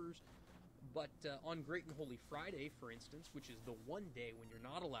Vespers. But on Great and Holy Friday, for instance, which is the one day when you're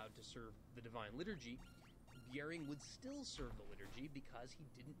not allowed to serve the Divine Liturgy, Bering would still serve the liturgy because he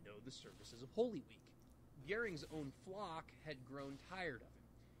didn't know the services of Holy Week. Bering's own flock had grown tired of him.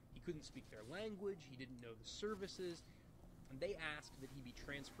 He couldn't speak their language, he didn't know the services, and they asked that he be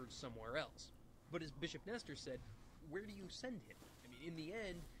transferred somewhere else. But as Bishop Nestor said, where do you send him? I mean, in the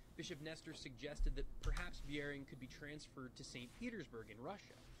end, Bishop Nestor suggested that perhaps Bering could be transferred to St. Petersburg in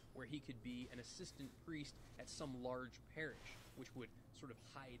Russia, where he could be an assistant priest at some large parish, which would sort of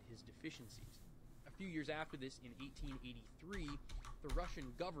hide his deficiencies. A few years after this, in 1883, the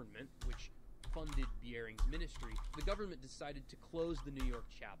Russian government, which funded Bering's ministry, the government decided to close the New York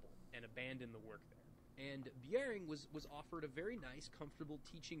chapel and abandon the work there. And Bering was offered a very nice, comfortable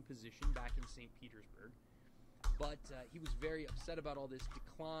teaching position back in St. Petersburg, but he was very upset about all this,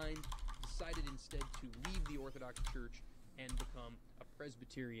 declined, decided instead to leave the Orthodox Church and become a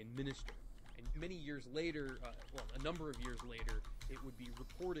Presbyterian minister. And many years later, a number of years later, it would be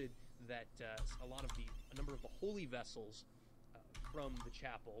reported that a number of the holy vessels from the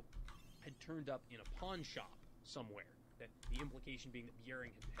chapel had turned up in a pawn shop somewhere. That the implication being that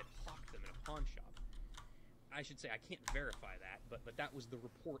Bering had hawked them in a pawn shop. I should say I can't verify that, but that was the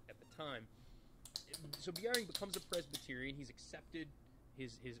report at the time. So Bering becomes a Presbyterian. He's accepted.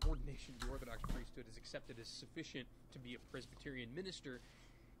 His ordination to the Orthodox priesthood is accepted as sufficient to be a Presbyterian minister.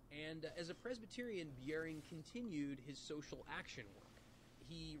 And as a Presbyterian, Bering continued his social action work.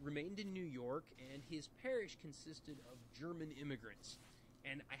 He remained in New York, and his parish consisted of German immigrants.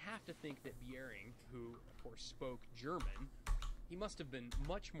 And I have to think that Bering, who, of course, spoke German, He must have been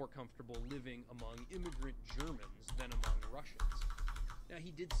much more comfortable living among immigrant Germans than among Russians. Now,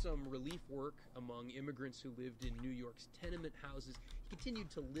 he did some relief work among immigrants who lived in New York's tenement houses. He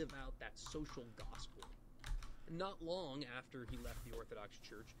continued to live out that social gospel. Not long after he left the Orthodox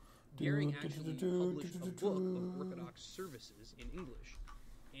Church, Bering actually published a book of Orthodox services in English.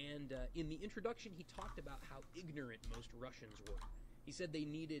 And in the introduction, he talked about how ignorant most Russians were. He said they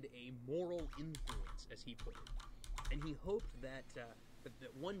needed a moral influence, as he put it. And he hoped that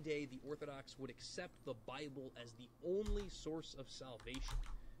one day the Orthodox would accept the Bible as the only source of salvation.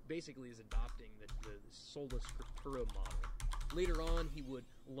 Basically, is adopting the sola scriptura model. Later on, he would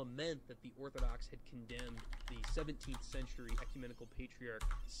lament that the Orthodox had condemned the 17th century ecumenical patriarch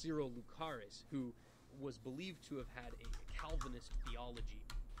Cyril Lucaris, who was believed to have had a Calvinist theology.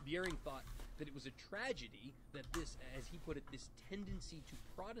 Bering thought that it was a tragedy that this, as he put it, this tendency to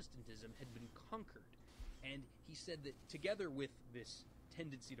Protestantism had been conquered. And he said that together with this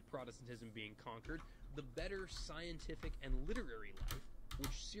tendency to Protestantism being conquered, the better scientific and literary life,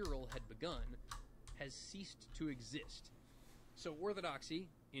 which Cyril had begun, has ceased to exist. So orthodoxy,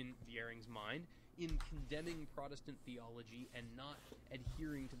 in Bering's mind, in condemning Protestant theology and not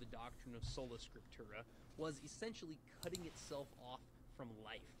adhering to the doctrine of sola scriptura, was essentially cutting itself off from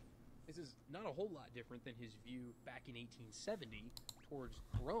life. This is not a whole lot different than his view back in 1870 towards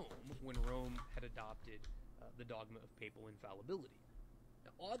Rome, when Rome had adopted the dogma of papal infallibility.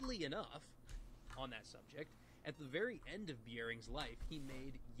 Now, oddly enough, on that subject, at the very end of Bering's life, he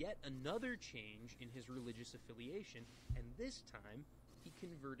made yet another change in his religious affiliation, and this time he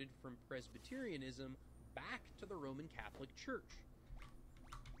converted from Presbyterianism back to the Roman Catholic Church.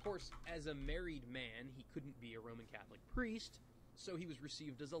 Of course, as a married man, he couldn't be a Roman Catholic priest, so he was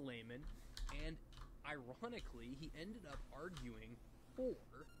received as a layman, and ironically, he ended up arguing for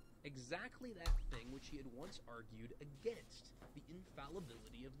exactly that thing which he had once argued against, the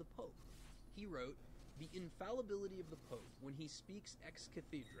infallibility of the Pope. He wrote, "The infallibility of the Pope, when he speaks ex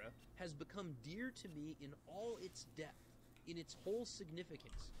cathedra, has become dear to me in all its depth, in its whole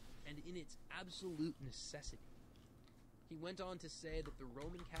significance, and in its absolute necessity." He went on to say that the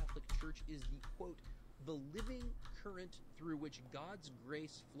Roman Catholic Church is the, quote, "the living current through which God's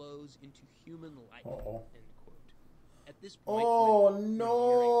grace flows into human life," end quote. At this point, when Bering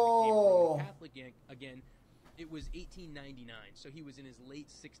became Roman Catholic again, it was 1899, so he was in his late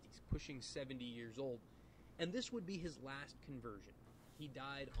 60s, pushing 70 years old, and this would be his last conversion. He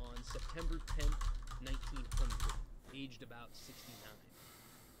died on September 10th, 1900, aged about 69.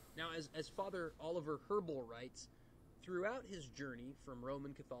 Now, as Father Oliver Herbal writes, throughout his journey from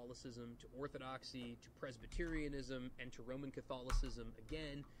Roman Catholicism to Orthodoxy to Presbyterianism and to Roman Catholicism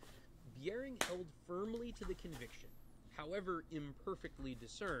again, Bering held firmly to the conviction, however imperfectly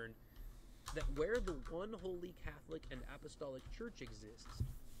discerned, that where the one holy Catholic and Apostolic Church exists,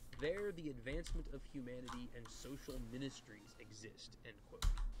 there the advancement of humanity and social ministries exist, end quote.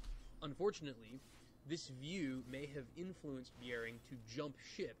 Unfortunately, this view may have influenced Bering to jump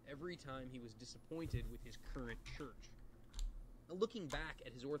ship every time he was disappointed with his current church. Now, looking back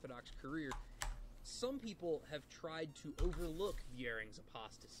at his Orthodox career, some people have tried to overlook Bering's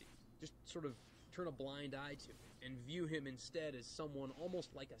apostasy, just sort of turn a blind eye to it, and view him instead as someone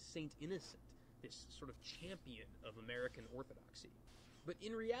almost like a Saint Innocent, this sort of champion of American Orthodoxy. But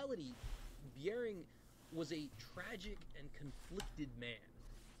in reality, Bering was a tragic and conflicted man,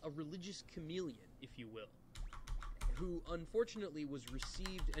 a religious chameleon, if you will, who unfortunately was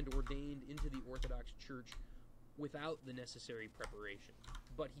received and ordained into the Orthodox Church without the necessary preparation.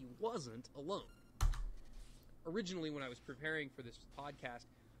 But he wasn't alone. Originally, when I was preparing for this podcast,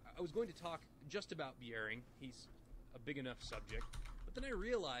 I was going to talk just about Bering. He's a big enough subject. But then I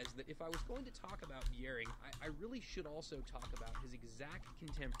realized that if I was going to talk about Bering, I really should also talk about his exact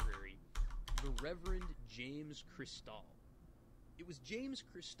contemporary, the Reverend James Crystal. It was James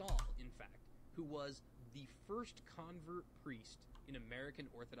Crystal, in fact, who was the first convert priest in American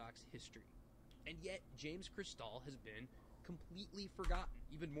Orthodox history. And yet, James Crystal has been completely forgotten,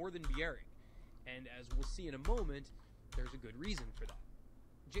 even more than Bering. And as we'll see in a moment, there's a good reason for that.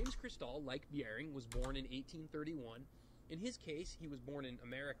 James Crystal, like Bering, was born in 1831. In his case, he was born in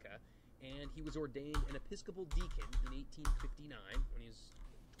America, and he was ordained an Episcopal deacon in 1859, when he was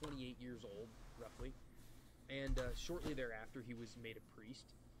 28 years old, roughly. And shortly thereafter, he was made a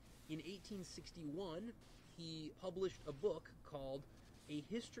priest. In 1861, he published a book called A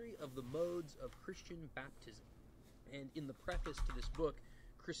History of the Modes of Christian Baptism. And in the preface to this book,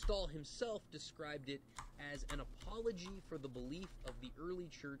 Crystal himself described it as an apology for the belief of the early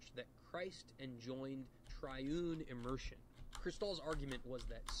church that Christ enjoined triune immersion. Crystal's argument was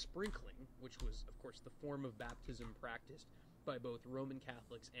that sprinkling, which was, of course, the form of baptism practiced by both Roman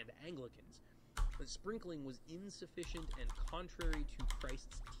Catholics and Anglicans, that sprinkling was insufficient and contrary to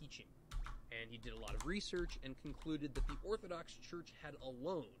Christ's teaching. And he did a lot of research and concluded that the Orthodox Church had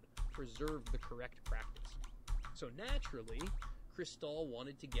alone preserved the correct practice. So naturally, Kristall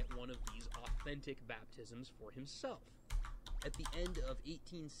wanted to get one of these authentic baptisms for himself. At the end of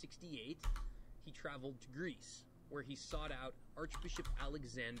 1868, he traveled to Greece, where he sought out Archbishop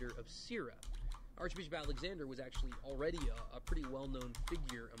Alexander of Syra. Archbishop Alexander was actually already a pretty well-known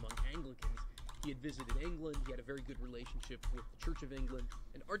figure among Anglicans. He had visited England, he had a very good relationship with the Church of England,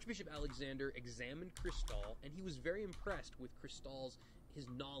 and Archbishop Alexander examined Kristall, and he was very impressed with Kristall's his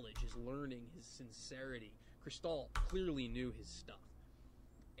knowledge, his learning, his sincerity. Kristall clearly knew his stuff.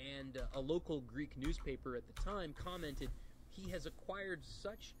 And a local Greek newspaper at the time commented, "He has acquired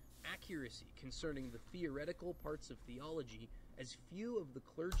such accuracy concerning the theoretical parts of theology as few of the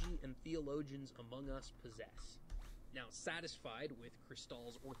clergy and theologians among us possess." Now, satisfied with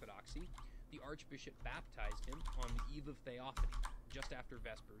Kristall's orthodoxy, the Archbishop baptized him on the eve of Theophany, just after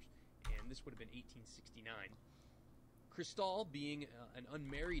Vespers, and this would have been 1869. Kristall, being an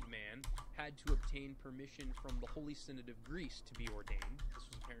unmarried man, had to obtain permission from the Holy Synod of Greece to be ordained. This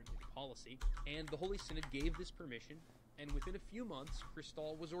was apparently the policy, and the Holy Synod gave this permission, and within a few months,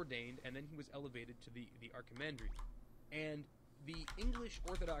 Kristall was ordained, and then he was elevated to the archimandrite. And the English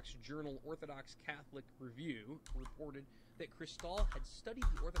Orthodox journal Orthodox Catholic Review reported that Kristall had studied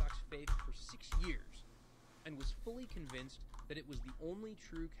the Orthodox faith for 6 years and was fully convinced that it was the only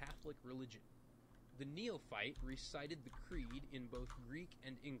true Catholic religion. The neophyte recited the creed in both Greek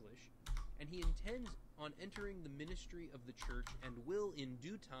and English, and he intends on entering the ministry of the Church and will in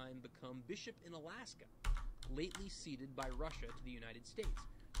due time become bishop in Alaska, lately ceded by Russia to the United States.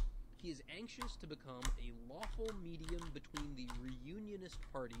 He is anxious to become a lawful medium between the reunionist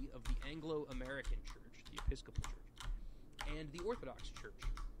party of the Anglo-American Church, the Episcopal Church, and the Orthodox Church,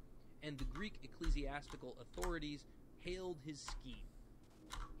 and the Greek ecclesiastical authorities hailed his scheme.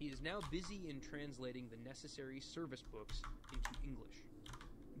 He is now busy in translating the necessary service books into English.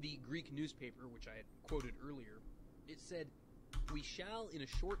 The Greek newspaper, which I had quoted earlier, it said, "We shall in a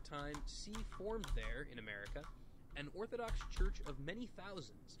short time see formed there, in America, an Orthodox church of many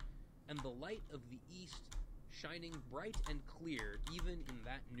thousands, and the light of the East shining bright and clear even in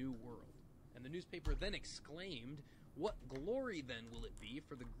that new world." And the newspaper then exclaimed, "What glory then will it be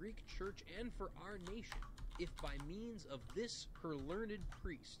for the Greek church and for our nation, if by means of this her learned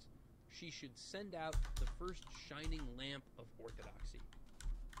priest she should send out the first shining lamp of orthodoxy."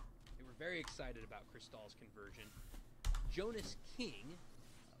 They were very excited about Kristall's conversion. Jonas King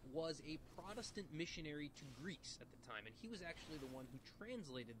was a Protestant missionary to Greece at the time, and he was actually the one who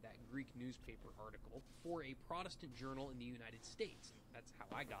translated that Greek newspaper article for a Protestant journal in the United States. And that's how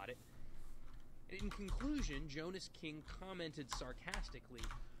I got it. In conclusion, Jonas King commented sarcastically,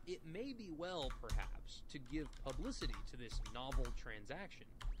 "It may be well, perhaps, to give publicity to this novel transaction,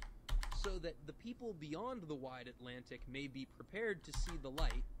 so that the people beyond the wide Atlantic may be prepared to see the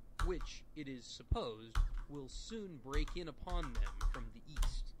light, which, it is supposed, will soon break in upon them from the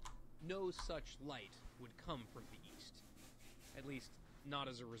East. No such light would come from the East, at least not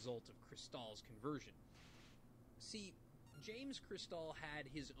as a result of Kristall's conversion." See, James Kristall had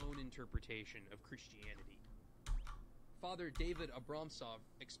his own interpretation of Christianity. Father David Abramsov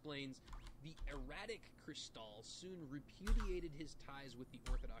explains, "The erratic Kristall soon repudiated his ties with the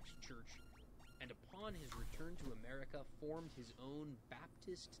Orthodox Church, and upon his return to America formed his own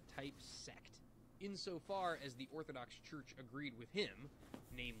Baptist-type sect. Insofar as the Orthodox Church agreed with him,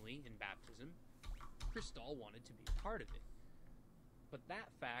 namely in baptism, Kristall wanted to be a part of it. But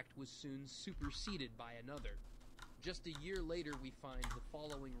that fact was soon superseded by another. Just a year later, we find the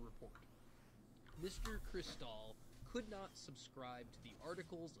following report. Mr. Kristall could not subscribe to the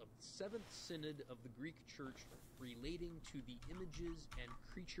articles of the Seventh Synod of the Greek Church relating to the images and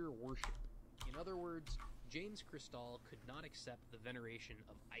creature worship. In other words, James Kristall could not accept the veneration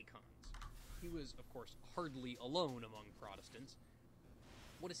of icons. He was, of course, hardly alone among Protestants.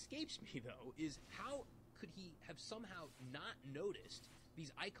 What escapes me, though, is how could he have somehow not noticed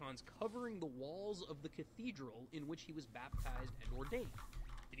these icons covering the walls of the cathedral in which he was baptized and ordained?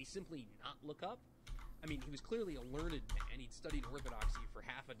 Did he simply not look up? I mean, he was clearly a learned man. He'd studied orthodoxy for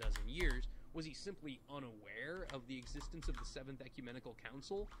half a dozen years. Was he simply unaware of the existence of the Seventh Ecumenical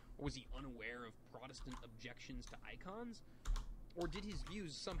Council? Or was he unaware of Protestant objections to icons? Or did his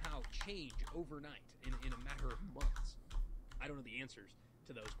views somehow change overnight in a matter of months? I don't know the answers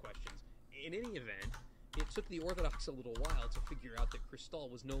to those questions. In any event, it took the Orthodox a little while to figure out that Kristall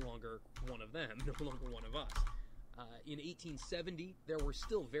was no longer one of them, no longer one of us. In 1870, there were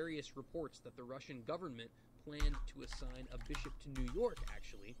still various reports that the Russian government planned to assign a bishop to New York,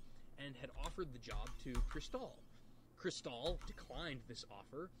 actually, and had offered the job to Christall. Christall declined this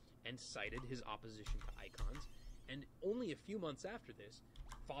offer and cited his opposition to icons, and only a few months after this,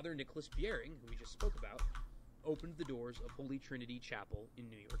 Father Nicholas Bjerring, who we just spoke about, opened the doors of Holy Trinity Chapel in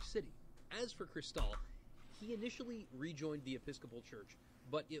New York City. As for Christall, he initially rejoined the Episcopal Church,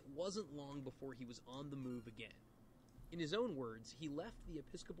 but it wasn't long before he was on the move again. In his own words, he left the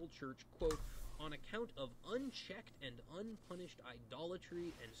Episcopal Church, quote, on account of unchecked and unpunished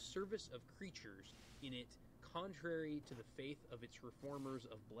idolatry and service of creatures in it, contrary to the faith of its reformers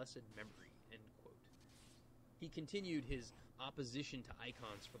of blessed memory, end quote. He continued his opposition to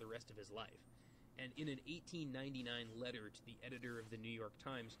icons for the rest of his life, and in an 1899 letter to the editor of the New York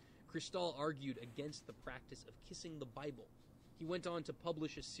Times, Christall argued against the practice of kissing the Bible. He went on to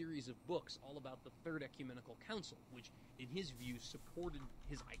publish a series of books all about the Third Ecumenical Council, which, in his view, supported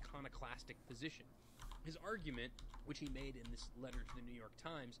his iconoclastic position. His argument, which he made in this letter to the New York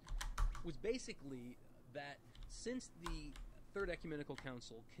Times, was basically that since the Third Ecumenical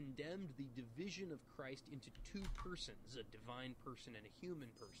Council condemned the division of Christ into two persons, a divine person and a human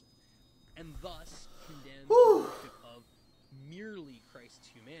person, and thus condemned the worship of merely Christ's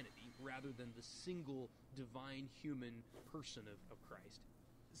humanity rather than the single divine human person of Christ.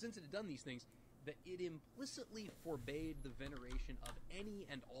 Since it had done these things, that it implicitly forbade the veneration of any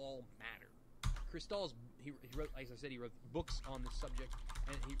and all matter. Christall's, he wrote, as I said, he wrote books on this subject,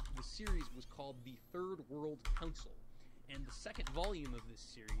 and the series was called The Third World Council. And the second volume of this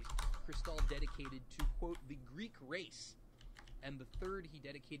series, Christall dedicated to, quote, the Greek race, and the third he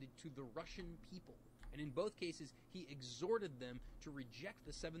dedicated to the Russian people. And in both cases, he exhorted them to reject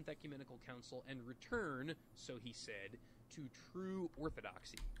the Seventh Ecumenical Council and return, so he said, to true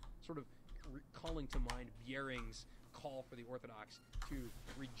orthodoxy, sort of calling to mind Bjerring's call for the Orthodox to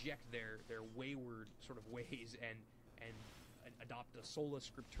reject their wayward sort of ways and adopt a sola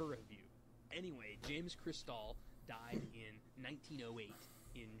scriptura view. Anyway, James Christall died in 1908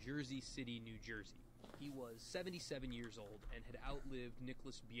 in Jersey City, New Jersey. He was 77 years old and had outlived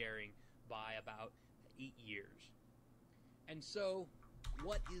Nicholas Bjerring by about 8 years. And so,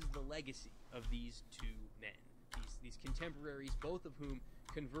 what is the legacy of these two men? These contemporaries, both of whom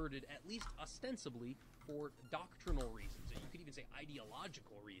converted, at least ostensibly, for doctrinal reasons, and you could even say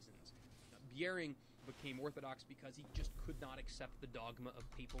ideological reasons. Bjerring became Orthodox because he just could not accept the dogma of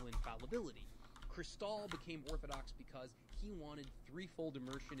papal infallibility. Christall became Orthodox because he wanted threefold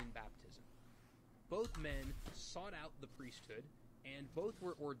immersion in baptism. Both men sought out the priesthood, and both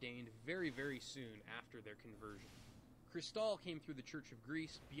were ordained very, very soon after their conversion. Christall came through the Church of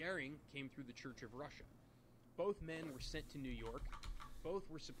Greece, Bjerring came through the Church of Russia. Both men were sent to New York. Both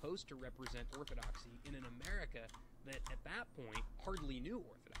were supposed to represent Orthodoxy in an America that, at that point, hardly knew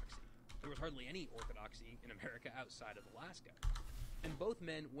Orthodoxy. There was hardly any Orthodoxy in America outside of Alaska. And both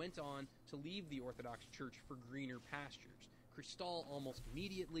men went on to leave the Orthodox Church for greener pastures. Christall almost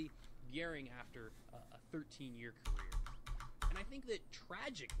immediately, Bjerring after a 13-year career. And I think that,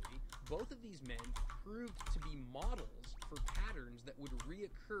 tragically, both of these men proved to be models for patterns that would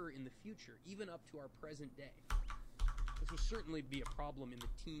reoccur in the future, even up to our present day. This will certainly be a problem in the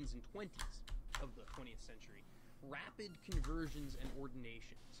teens and 20s of the 20th century. Rapid conversions and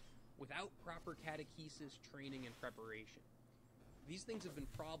ordinations, without proper catechesis, training, and preparation. These things have been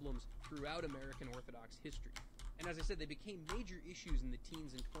problems throughout American Orthodox history. And as I said, they became major issues in the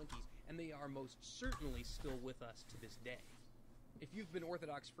teens and 20s, and they are most certainly still with us to this day. If you've been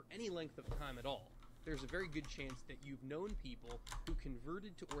Orthodox for any length of time at all, there's a very good chance that you've known people who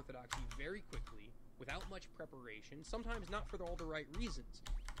converted to Orthodoxy very quickly, without much preparation, sometimes not for all the right reasons,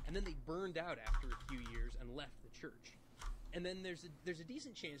 and then they burned out after a few years and left the church. And then there's a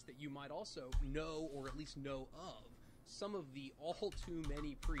decent chance that you might also know, or at least know of, some of the all too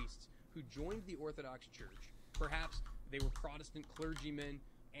many priests who joined the Orthodox Church. Perhaps they were Protestant clergymen,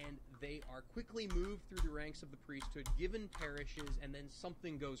 and they are quickly moved through the ranks of the priesthood, given parishes, and then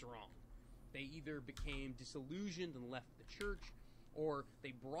something goes wrong. They either became disillusioned and left the church, or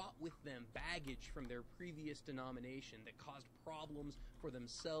they brought with them baggage from their previous denomination that caused problems for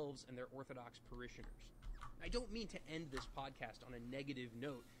themselves and their Orthodox parishioners. I don't mean to end this podcast on a negative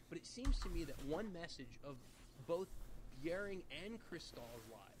note, but it seems to me that one message of both Bjerring and Christall's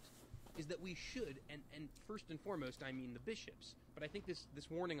lives is that we should, and first and foremost, I mean the bishops, but I think this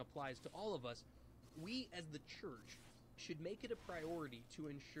warning applies to all of us, we as the church should make it a priority to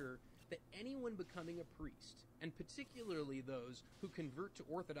ensure that anyone becoming a priest, and particularly those who convert to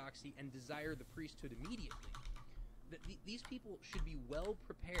Orthodoxy and desire the priesthood immediately, that these people should be well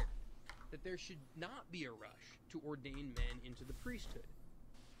prepared, that there should not be a rush to ordain men into the priesthood.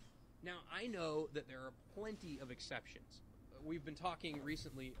 Now, I know that there are plenty of exceptions. We've been talking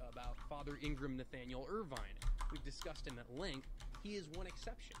recently about Father Ingram Nathaniel Irvine. We've discussed him at length. He is one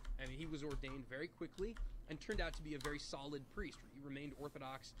exception. I mean, he was ordained very quickly and turned out to be a very solid priest. He remained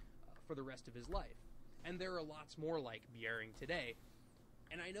Orthodox for the rest of his life. And there are lots more like Bjerring today.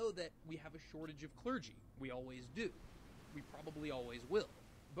 And I know that we have a shortage of clergy. We always do. We probably always will.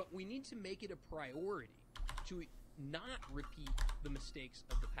 But we need to make it a priority to not repeat the mistakes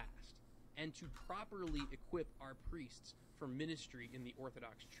of the past and to properly equip our priests for ministry in the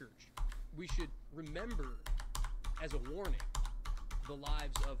Orthodox Church. We should remember, as a warning, the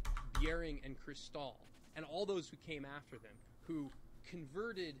lives of Bjerring and Kristall and all those who came after them, who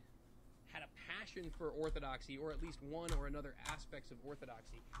converted, had a passion for orthodoxy, or at least one or another aspects of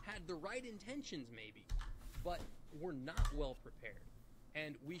orthodoxy, had the right intentions maybe, but were not well prepared.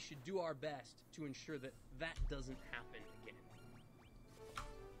 And we should do our best to ensure that that doesn't happen again.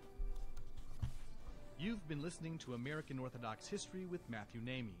 You've been listening to American Orthodox History with Matthew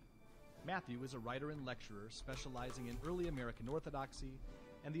Namey. Matthew is a writer and lecturer specializing in early American Orthodoxy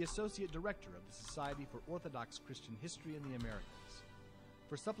and the Associate Director of the Society for Orthodox Christian History in the Americas.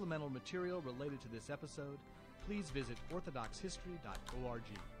 For supplemental material related to this episode, please visit orthodoxhistory.org.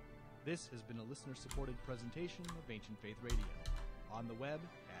 This has been a listener-supported presentation of Ancient Faith Radio, on the web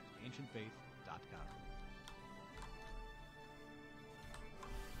at ancientfaith.com.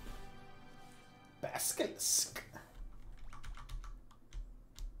 Basilisk.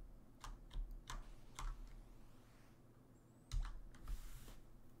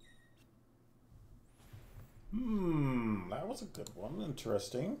 That was a good one.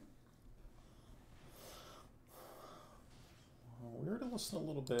 Interesting. We're to listen a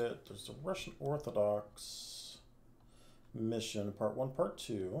little bit. There's a Russian Orthodox mission, part 1, part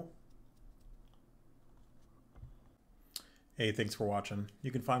 2. Hey, thanks for watching.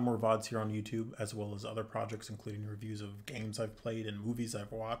 You can find more VODs here on YouTube, as well as other projects, including reviews of games I've played and movies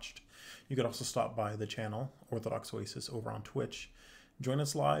I've watched. You could also stop by the channel, Orthodox Oasis, over on Twitch. Join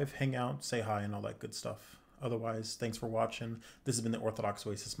us live, hang out, say hi, and all that good stuff. Otherwise, thanks for watching. This has been the Orthodox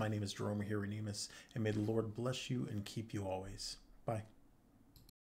Oasis. My name is Jerome Hieronymus, and may the Lord bless you and keep you always. Bye.